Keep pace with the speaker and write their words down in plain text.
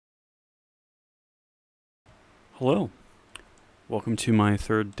Hello, welcome to my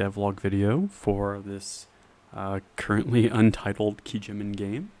third devlog video for this currently untitled Kijimin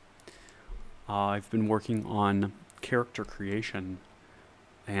game. I've been working on character creation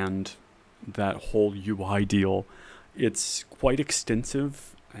and that whole UI deal. It's quite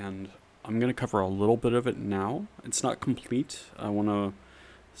extensive and I'm going to cover a little bit of it now. It's not complete. I want to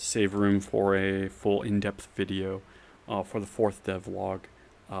save room for a full in-depth video for the fourth devlog,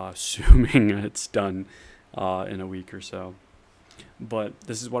 assuming it's done in a week or so. But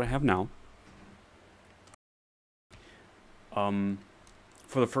this is what I have now.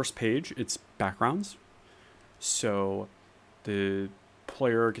 For the first page, it's backgrounds. So the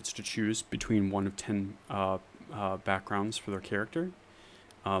player gets to choose between 1 of 10 backgrounds for their character.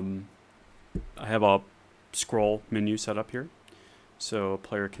 I have a scroll menu set up here. So a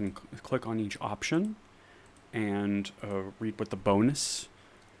player can click on each option and read what the bonus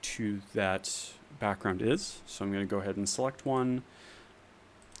to that background is. So I'm going to go ahead and select one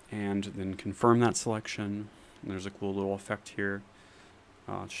and then confirm that selection. And there's a cool little effect here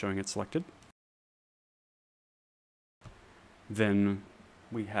showing it selected. Then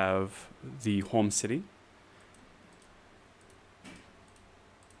we have the home city.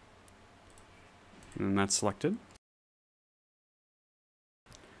 And that's selected.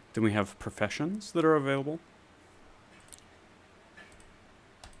 Then we have professions that are available.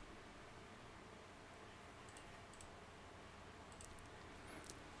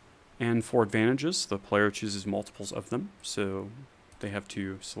 And for advantages, the player chooses multiples of them, so they have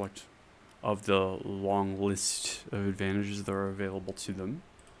to select of the long list of advantages that are available to them.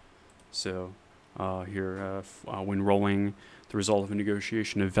 So here, when rolling the result of a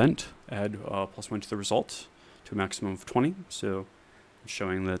negotiation event, add +1 to the result to a maximum of 20. So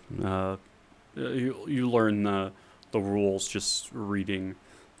showing that you learn the rules just reading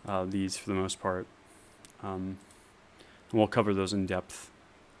these for the most part. And we'll cover those in depth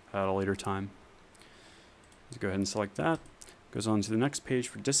at a later time. Let's go ahead and select that. Goes on to the next page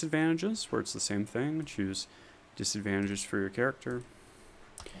for disadvantages, where it's the same thing. Choose disadvantages for your character.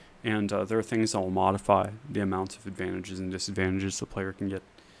 And there are things that will modify the amount of advantages and disadvantages the player can get.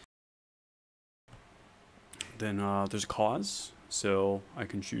 Then there's a cause, so I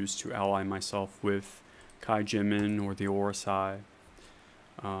can choose to ally myself with Kai Jimin or the Orosai.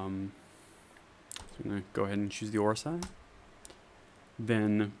 So I'm going to go ahead and choose the Orosai.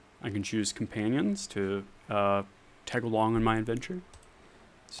 Then I can choose companions to tag along on my adventure.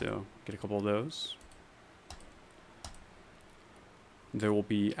 So get a couple of those. There will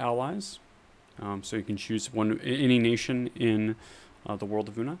be allies. So you can choose any nation in the world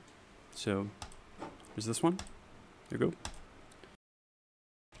of Una. So there's this one. There you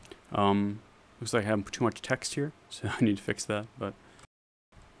go. Looks like I have too much text here, so I need to fix that. But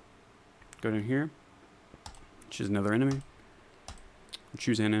go down here. Choose another enemy.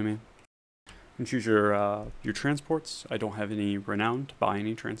 Choose an enemy. And choose your transports. I don't have any renown to buy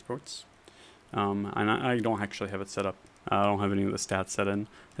any transports. And I don't actually have it set up. I don't have any of the stats set in.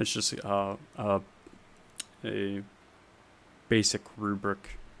 It's just a basic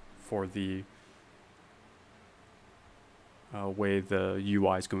rubric for the way the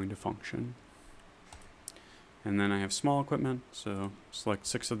UI is going to function. And then I have small equipment, so select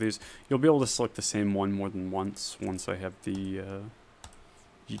 6 of these. You'll be able to select the same one more than once I have the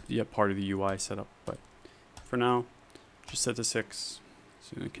part of the UI set up, but for now, just set to 6.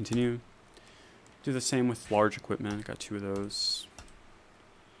 So continue. Do the same with large equipment. Got 2 of those,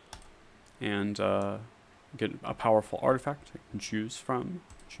 and get a powerful artifact I can choose from.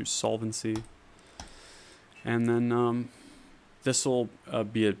 Choose solvency, and then this will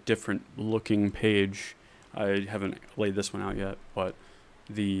be a different looking page. I haven't laid this one out yet, but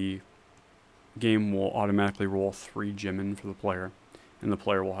the game will automatically roll 3 Jimin for the player. And the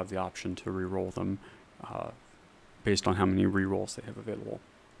player will have the option to re-roll them based on how many re-rolls they have available.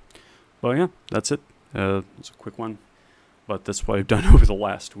 But yeah, that's it. It's a quick one. But that's what I've done over the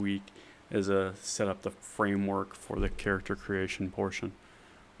last week, is set up the framework for the character creation portion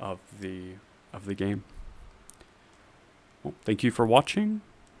of the game. Well, thank you for watching.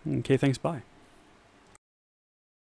 Okay, thanks, bye.